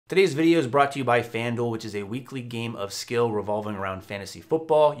Today's video is brought to you by FanDuel, which is a weekly game of skill revolving around fantasy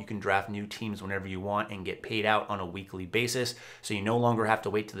football. You can draft new teams whenever you want and get paid out on a weekly basis, so you no longer have to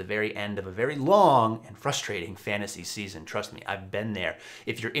wait to the very end of a very long and frustrating fantasy season. Trust me, I've been there.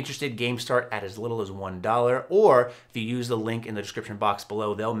 If you're interested, games start at as little as $1, or if you use the link in the description box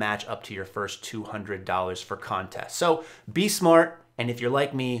below, they'll match up to your first $200 for contests. So be smart, and if you're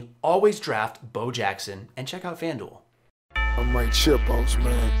like me, always draft Bo Jackson and check out FanDuel. I'm Mike Chipos,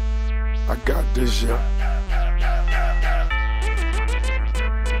 man. I got this, yeah.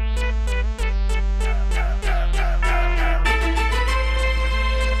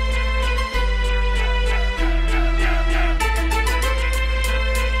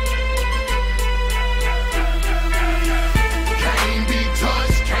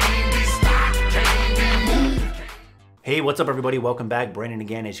 Hey, what's up everybody? Welcome back. Brandon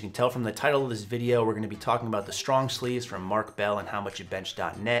again. As you can tell from the title of this video, we're going to be talking about the strong sleeves from Mark Bell and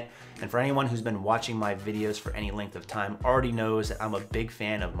howmuchyoubench.net. And for anyone who's been watching my videos for any length of time already knows that I'm a big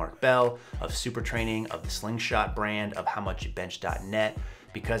fan of Mark Bell, of Super Training, of the Slingshot brand, of howmuchyoubench.net,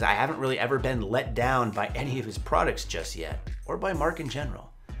 because I haven't really ever been let down by any of his products just yet, or by Mark in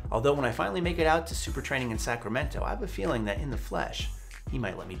general. Although when I finally make it out to Super Training in Sacramento, I have a feeling that in the flesh, he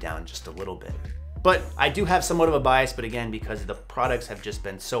might let me down just a little bit. But I do have somewhat of a bias, but again, because the products have just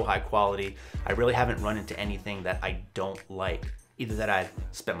been so high quality, I really haven't run into anything that I don't like, either that I've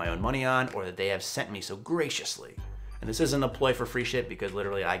spent my own money on or that they have sent me so graciously. And this isn't a ploy for free shit, because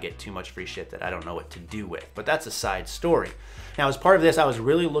literally I get too much free shit that I don't know what to do with, but that's a side story. Now, as part of this, I was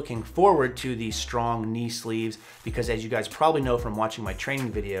really looking forward to these strong knee sleeves because, as you guys probably know from watching my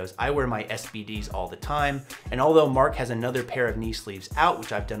training videos, I wear my SBDs all the time. And although Mark has another pair of knee sleeves out,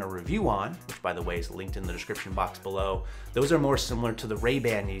 which I've done a review on, which by the way is linked in the description box below, those are more similar to the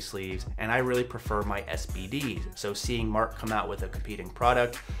Ray-Ban knee sleeves, and I really prefer my SBDs. So seeing Mark come out with a competing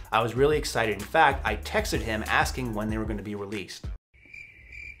product, I was really excited. In fact, I texted him asking when they were going to be released.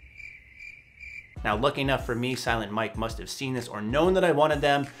 Now, lucky enough for me, Silent Mike must have seen this or known that I wanted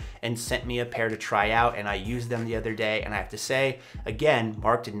them and sent me a pair to try out, and I used them the other day, and I have to say, again,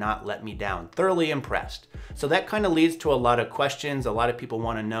 Mark did not let me down. Thoroughly impressed. So that kind of leads to a lot of questions. A lot of people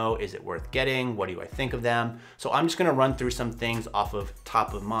want to know, is it worth getting? What do I think of them? So I'm just going to run through some things off of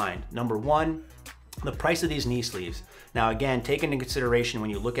top of mind. Number one, the price of these knee sleeves. Now again, take into consideration when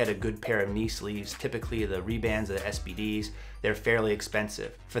you look at a good pair of knee sleeves, typically the Ray-Bans or the SBDs, they're fairly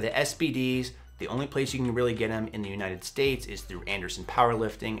expensive. For the SBDs, the only place you can really get them in the United States is through Anderson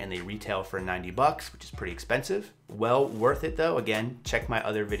Powerlifting, and they retail for 90 bucks, which is pretty expensive. Well worth it though. Again, check my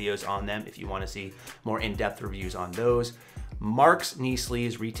other videos on them if you want to see more in-depth reviews on those. Mark's knee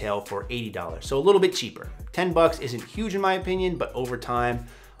sleeves retail for $80, so a little bit cheaper. 10 bucks isn't huge in my opinion, but over time,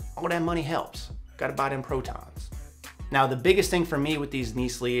 all that money helps. Gotta buy them protons. Now, the biggest thing for me with these knee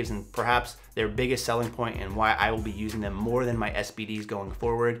sleeves, and perhaps their biggest selling point and why I will be using them more than my SBDs going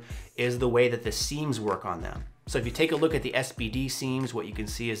forward, is the way that the seams work on them. So if you take a look at the SBD seams, what you can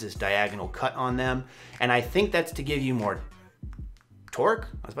see is this diagonal cut on them. And I think that's to give you more torque.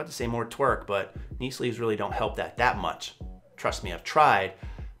 I was about to say more twerk, but knee sleeves really don't help that much. Trust me, I've tried.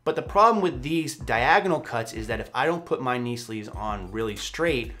 But the problem with these diagonal cuts is that if I don't put my knee sleeves on really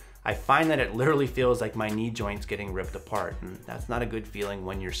straight, I find that it literally feels like my knee joint's getting ripped apart, and that's not a good feeling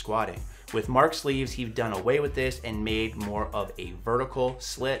when you're squatting. With Mark sleeves, he's done away with this and made more of a vertical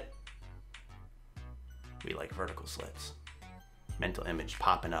slit. We like vertical slits. Mental image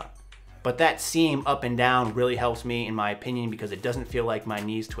popping up. But that seam up and down really helps me, in my opinion, because it doesn't feel like my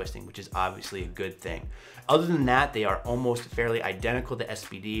knee's twisting, which is obviously a good thing. Other than that, they are almost fairly identical to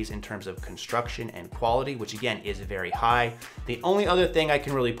SBDs in terms of construction and quality, which again is very high. The only other thing I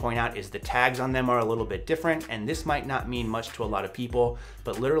can really point out is the tags on them are a little bit different, and this might not mean much to a lot of people,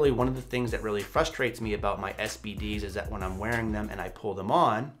 but literally one of the things that really frustrates me about my SBDs is that when I'm wearing them and I pull them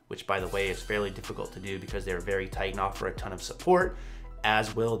on, which by the way is fairly difficult to do because they're very tight and offer a ton of support,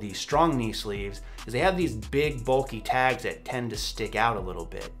 as will these strong knee sleeves, is they have these big bulky tags that tend to stick out a little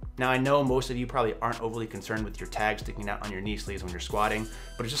bit. Now I know most of you probably aren't overly concerned with your tags sticking out on your knee sleeves when you're squatting,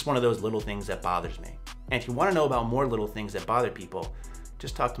 but it's just one of those little things that bothers me. And if you want to know about more little things that bother people,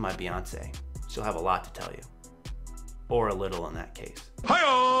 just talk to my Beyonce. She'll have a lot to tell you. Or a little in that case.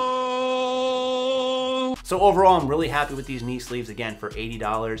 Hi-oh! So overall, I'm really happy with these knee sleeves. Again, for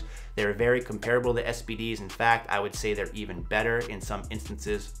 $80, they're very comparable to SBDs. In fact, I would say they're even better in some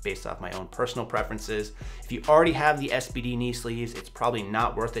instances based off my own personal preferences. If you already have the SBD knee sleeves, it's probably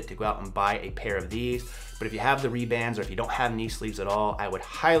not worth it to go out and buy a pair of these. But if you have the rebands or if you don't have knee sleeves at all, I would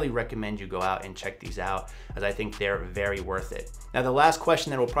highly recommend you go out and check these out, as I think they're very worth it. Now, the last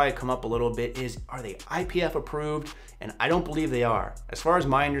question that will probably come up a little bit is, are they IPF approved? And I don't believe they are. As far as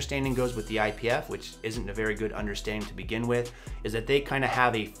my understanding goes with the IPF, which isn't a very good understanding to begin with, is that they kind of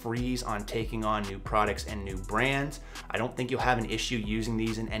have a freeze on taking on new products and new brands. I don't think you'll have an issue using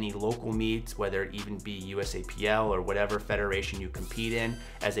these in any local meets, whether it even be USAPL or whatever federation you compete in,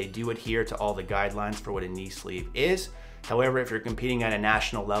 as they do adhere to all the guidelines for what a knee sleeve is. However, if you're competing at a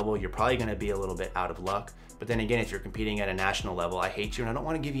national level, you're probably gonna be a little bit out of luck. But then again, if you're competing at a national level, I hate you and I don't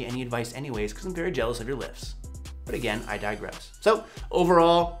wanna give you any advice anyways, because I'm very jealous of your lifts. But again, I digress. So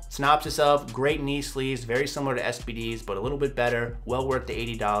overall, synopsis of great knee sleeves, very similar to SBDs, but a little bit better, well worth the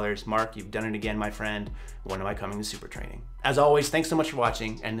 $80. Mark, you've done it again, my friend. When am I coming to super training? As always, thanks so much for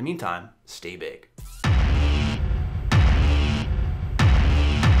watching. And in the meantime, stay big.